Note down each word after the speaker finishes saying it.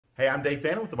Hey, I'm Dave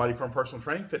Fannin with the Body Firm Personal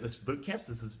Training Fitness Boot Camps.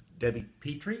 This is Debbie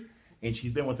Petrie, and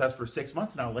she's been with us for 6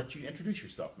 months, and I'll let you introduce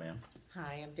yourself, ma'am.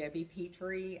 Hi, I'm Debbie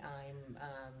Petrie. I'm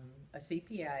a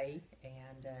CPA,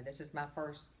 and this is my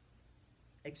first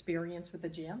experience with the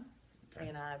gym, Okay.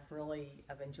 and I've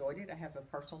enjoyed it. I have a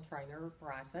personal trainer,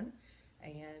 Bryson,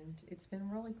 and it's been a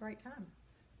really great time.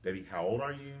 Debbie, how old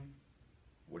are you?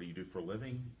 What do you do for a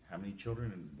living? How many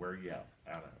children, and where are you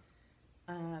out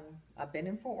of? I've been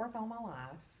in Fort Worth all my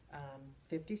life.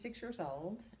 56 years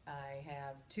old. I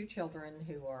have two children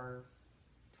who are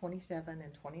 27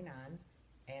 and 29,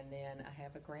 and then I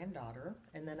have a granddaughter,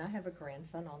 and then I have a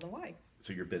grandson on the way.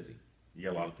 So you're busy. You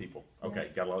got a lot of people. Okay,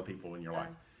 Yeah. got a lot of people in your Uh,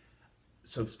 life.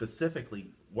 So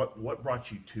specifically, what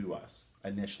brought you to us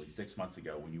initially 6 months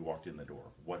ago when you walked in the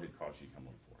door? What had caused you to come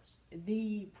look for us?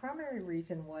 The primary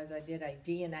reason was I did a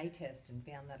DNA test and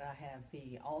found that I have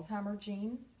the Alzheimer's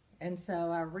gene. And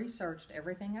so I researched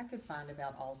everything I could find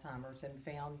about Alzheimer's and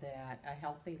found that a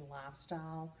healthy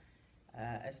lifestyle,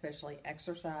 especially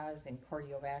exercise and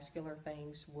cardiovascular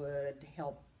things, would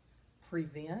help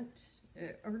prevent,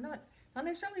 or not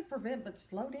necessarily prevent, but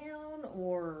slow down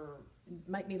or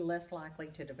make me less likely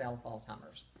to develop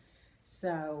Alzheimer's.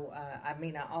 So, I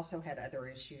also had other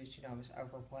issues, I was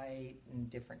overweight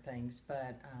and different things,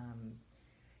 but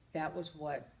that was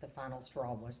what the final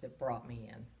straw was that brought me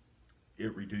in.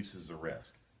 It reduces the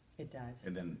risk, It does.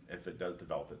 and then if it does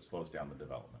develop, it slows down the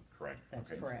development, correct?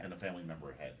 That's Okay, correct. and a family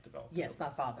member had developed it. Yes, my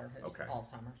father has Okay.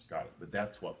 Alzheimer's. Got it. But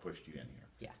that's what pushed you in here.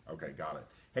 Yeah. Okay, got it.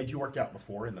 Had you worked out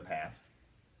before in the past?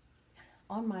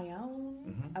 On my own,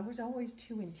 Mhm. I was always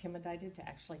too intimidated to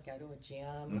actually go to a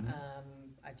gym.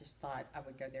 I just thought I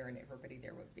would go there and everybody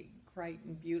there would be great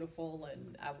and beautiful,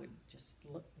 and I would just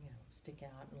look, stick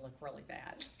out and look really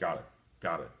bad. Got it.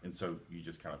 Got it. And so you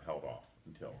just kind of held off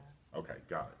until, okay,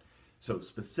 got it. So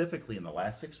specifically in the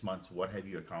last 6 months, what have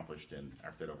you accomplished in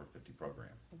our Fit Over 50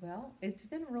 program? Well, it's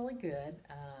been really good.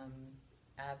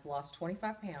 I've lost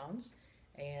 25 pounds,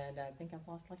 and I think I've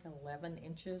lost like 11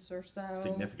 inches or so.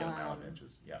 Significant amount of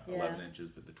inches. Yeah, yeah. 11 inches,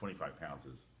 but the 25 pounds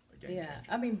is a game Yeah,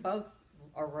 changer. both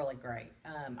are really great.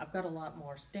 I've got a lot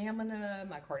more stamina,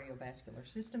 my cardiovascular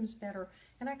system's better,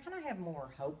 and I kind of have more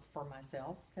hope for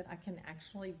myself that I can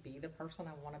actually be the person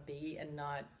I want to be and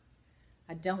I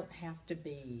don't have to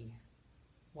be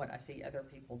what I see other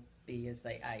people be as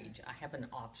they age. I have an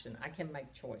option. I can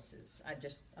make choices. I've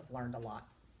learned a lot.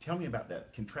 Tell me about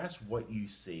that. Contrast what you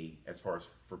see as far as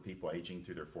for people aging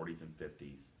through their 40s and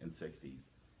 50s and 60s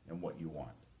and what you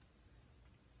want.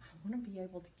 I want to be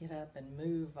able to get up and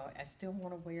move. I still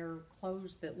want to wear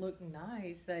clothes that look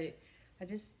nice. I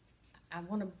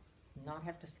want to not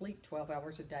have to sleep 12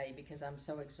 hours a day because I'm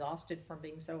so exhausted from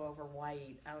being so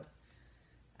overweight.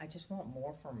 I just want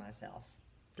more for myself.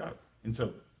 Got it. And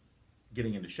so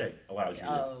getting into shape allows you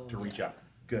to reach yeah. out.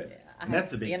 Good. Yeah, I And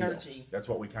that's have a big energy. deal. That's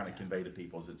what we kind of Yeah. convey to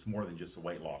people is it's more than just the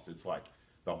weight loss. It's like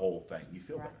the whole thing. You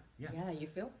feel Right. better. Yeah, you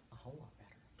feel a whole lot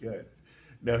better. Good.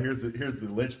 Now here's the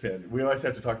linchpin. We always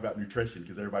have to talk about nutrition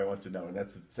because everybody wants to know, and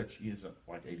that's is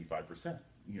like 85%,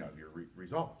 of your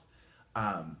results.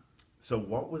 So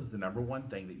what was the number one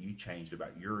thing that you changed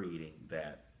about your eating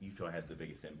that you feel had the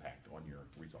biggest impact on your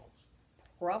results?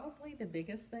 Probably the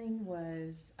biggest thing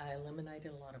was I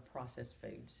eliminated a lot of processed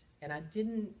foods, and I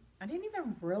didn't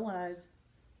even realize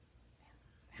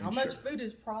how And much sugar. food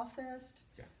is processed.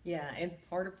 Yeah. Yeah, and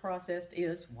part of processed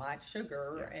is white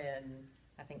sugar, Yeah. and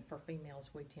I think for females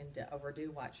we tend to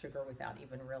overdo white sugar without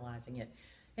even realizing it.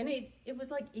 And it was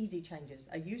like easy changes.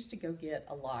 I used to go get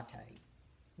a latte.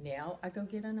 Now I go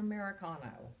get an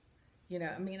Americano.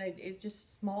 It's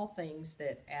just small things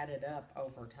that added up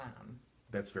over time.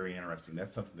 That's very interesting.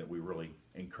 That's something that we really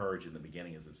encourage in the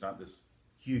beginning. Is it's not this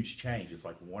huge change. It's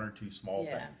like one or two small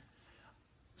Yeah. things.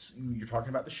 So you're talking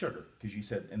about the sugar because you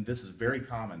said, and this is very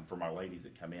common for my ladies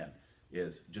that come in,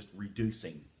 is just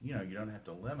reducing. You don't have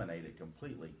to eliminate it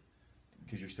completely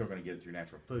because you're still going to get it through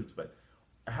natural foods. But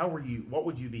what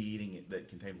would you be eating that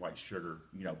contained white sugar,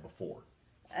 before?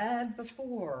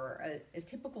 Before a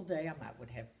typical day, would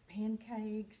have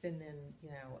pancakes, and then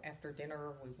after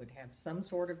dinner we would have some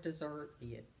sort of dessert,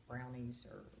 be it brownies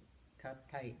or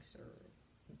cupcakes or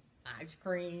ice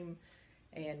cream.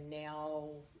 And now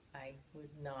I would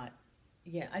not.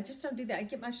 Yeah, I just don't do that. I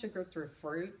get my sugar through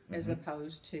fruit as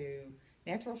opposed to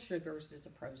natural sugars as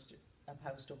opposed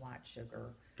to white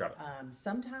sugar. Got it.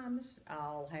 Sometimes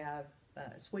I'll have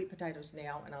sweet potatoes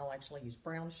now, and I'll actually use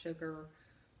brown sugar.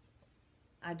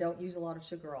 I don't use a lot of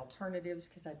sugar alternatives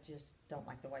because I just don't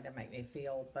like the way they make me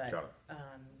feel. But Got it.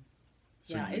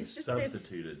 So yeah, you it's just this.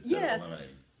 substituted instead Yes, of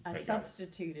eliminating. I Okay, got it.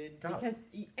 substituted Got it. because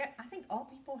I think all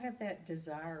people have that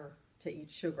desire to eat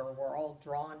sugar. We're all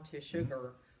drawn to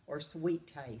sugar or sweet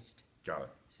taste. Got it.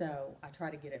 So I try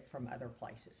to get it from other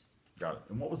places. Got it.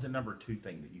 And what was the number 2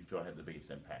 thing that you feel had the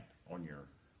biggest impact on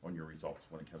your results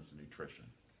when it comes to nutrition?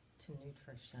 To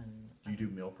nutrition. Do you do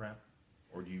meal prep,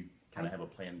 or do you kind of have a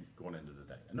plan going into the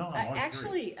day? No, I'm always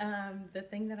Actually, the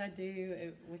thing that I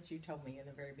do, which you told me in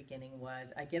the very beginning,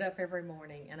 was I get up every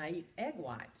morning and I eat egg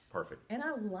whites. Perfect. And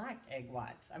I like egg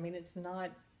whites. I mean, it's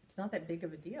not that big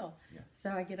of a deal. Yeah. So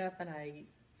I get up and I eat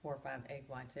 4 or 5 egg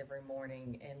whites every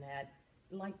morning, and that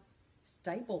like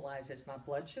stabilizes my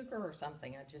blood sugar or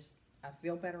something. I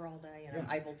feel better all day, and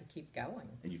I'm able to keep going.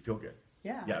 And you feel good.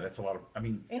 Yeah. Yeah, that's a lot of. I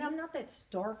mean. And I'm not that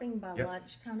starving by Yep.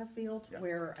 lunch kind of feel to Yep.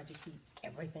 where I just eat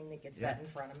everything that gets Yeah. set in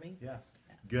front of me. Yeah.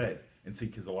 Good. And see,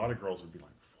 because a lot of girls would be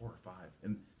like 4 or 5,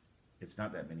 and it's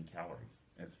not that many calories,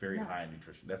 and it's very No. high in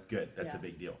nutrition. That's good. That's a Yeah.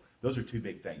 big deal. Those are 2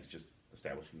 big things. Just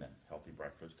establishing that healthy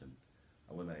breakfast and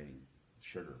eliminating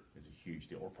sugar is a huge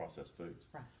deal, or processed foods.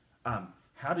 Right.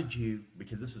 How did you?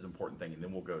 Because this is an important thing, and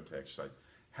then we'll go to exercise.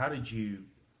 How did you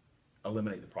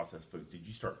eliminate the processed foods? Did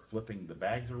you start flipping the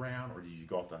bags around, or did you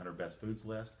go off the 100 best foods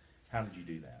list? How did you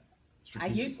do that? I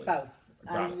use Strategically? both.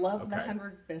 I Got it. love the Okay.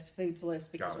 100 best foods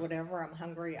list because Got it. whenever I'm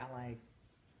hungry, I like,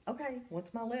 okay,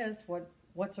 what's my list?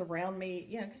 What's around me?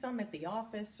 You know, because I'm at the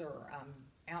office or I'm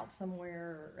out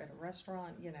somewhere at a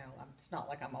restaurant. You know, it's not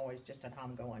like I'm always just at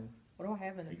home going, what do I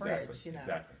have in the Exactly. fridge? You know.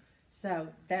 Exactly.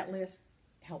 So that list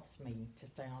helps me to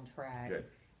stay on track. Good.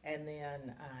 And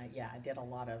then, I did a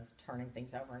lot of turning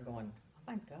things over and going, oh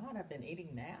my God, I've been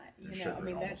eating that. There's You know, sugar I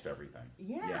mean, in almost that's everything.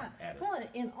 yeah. Added. Well,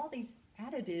 and all these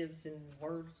additives and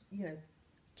words, you know,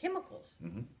 chemicals,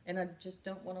 Mhm. and I just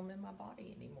don't want them in my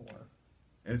body anymore.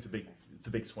 And it's a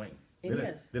big swing. It then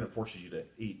is. Then it forces you to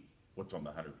eat what's on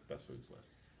the 100 best foods list.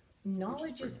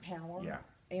 Knowledge is pretty power. Yeah.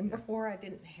 And Yeah. before I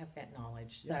didn't have that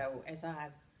knowledge. Yeah. So as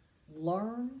I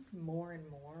learn more and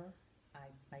more, I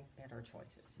make better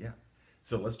choices. Yeah.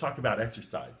 So let's talk about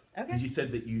exercise. Okay. Because you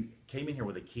said that you came in here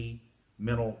with a key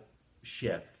mental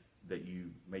shift that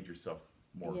you made yourself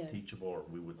more Yes. teachable, or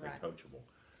we would say Right. coachable.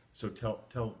 So tell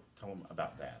them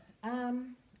about that.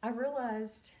 I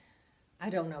realized I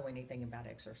don't know anything about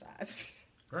exercise.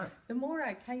 Right. The more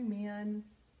I came in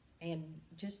and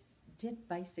just did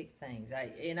basic things, I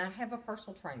have a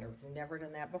personal trainer. Never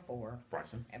done that before.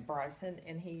 Bryson. At Bryson,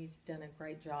 and he's done a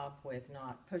great job with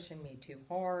not pushing me too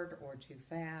hard or too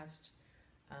fast.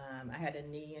 I had a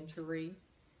knee injury,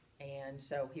 and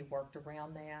so he worked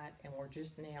around that, and we're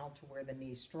just now to where the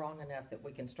knee's strong enough that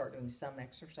we can start doing some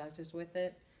exercises with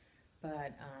it.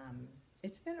 But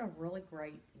it's been a really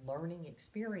great learning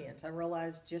experience. I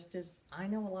realized just as I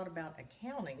know a lot about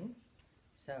accounting,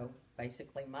 so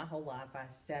basically my whole life I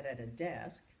sat at a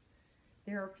desk,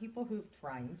 there are people who've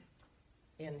trained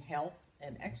in health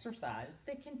and exercise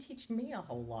that can teach me a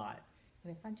whole lot.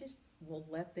 And if I just will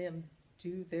let them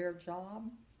do their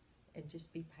job and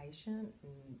just be patient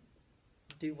and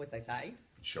do what they say.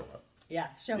 Show up.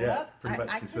 Show Yeah, up. pretty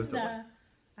much consistently.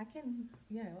 I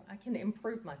can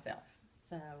improve myself.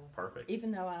 So Perfect.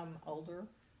 even though I'm older,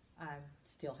 I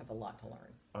still have a lot to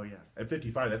learn. Oh yeah. At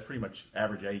 55, that's pretty much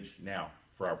average age now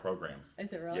for our programs.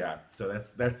 Is it really? Yeah. So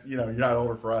that's you're not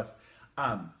older for us.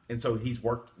 And so he's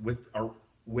worked with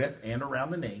and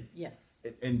around the knee. Yes.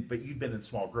 But you've been in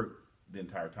small group the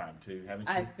entire time too, haven't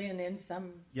you? I've been in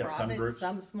some Yeah, some private, groups.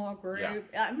 some small group.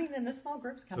 Yeah. I mean, and the small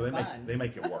group's kind So of fun. they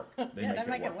make it work. They Yeah, they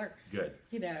make it work. Good.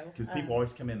 You know, Because people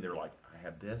always come in, they're like, I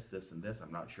have this, this, and this.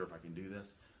 I'm not sure if I can do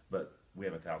this, but we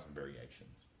have 1,000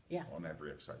 variations. Yeah. On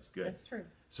every exercise. Good. That's true.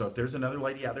 So if there's another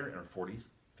lady out there in her 40s,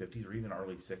 50s, or even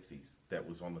early 60s that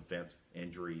was on the fence,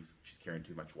 injuries, she's carrying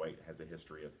too much weight, has a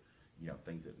history of,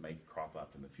 things that may crop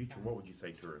up in the future, what would you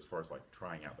say to her as far as like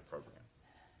trying out the program?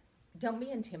 Don't be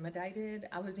intimidated.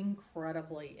 I was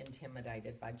incredibly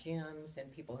intimidated by gyms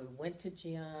and people who went to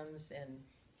gyms, and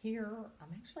here I'm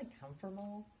actually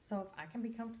comfortable. So if I can be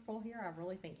comfortable here, I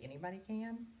really think anybody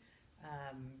can.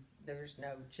 There's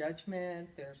no judgment.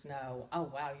 There's no,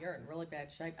 oh wow, you're in really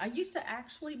bad shape. I used to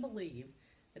actually believe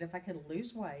that if I could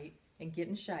lose weight and get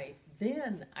in shape,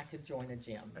 then I could join a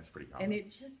gym. That's pretty common. And it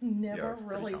just never that's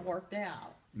pretty really common. worked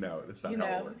out. No, that's not how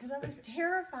it works. Because I was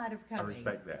terrified of I coming.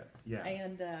 respect that. Yeah.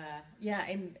 And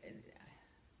and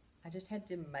I just had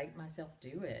to make myself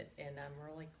do it, and I'm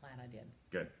really glad I did.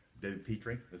 Good. David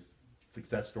Petrie, this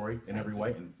success story in Thank every you.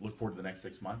 way, and look forward to the next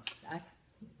 6 months. I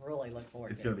really look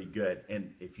forward It's to it. going to be good.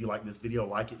 And if you like this video,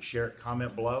 like it, share it,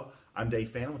 comment below. I'm Dave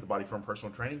Fannin with the Body Firm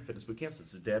Personal Training Fitness Bootcamps.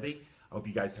 This is Debbie. I hope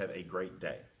you guys have a great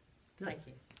day. Good. Thank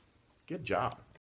you. Good job.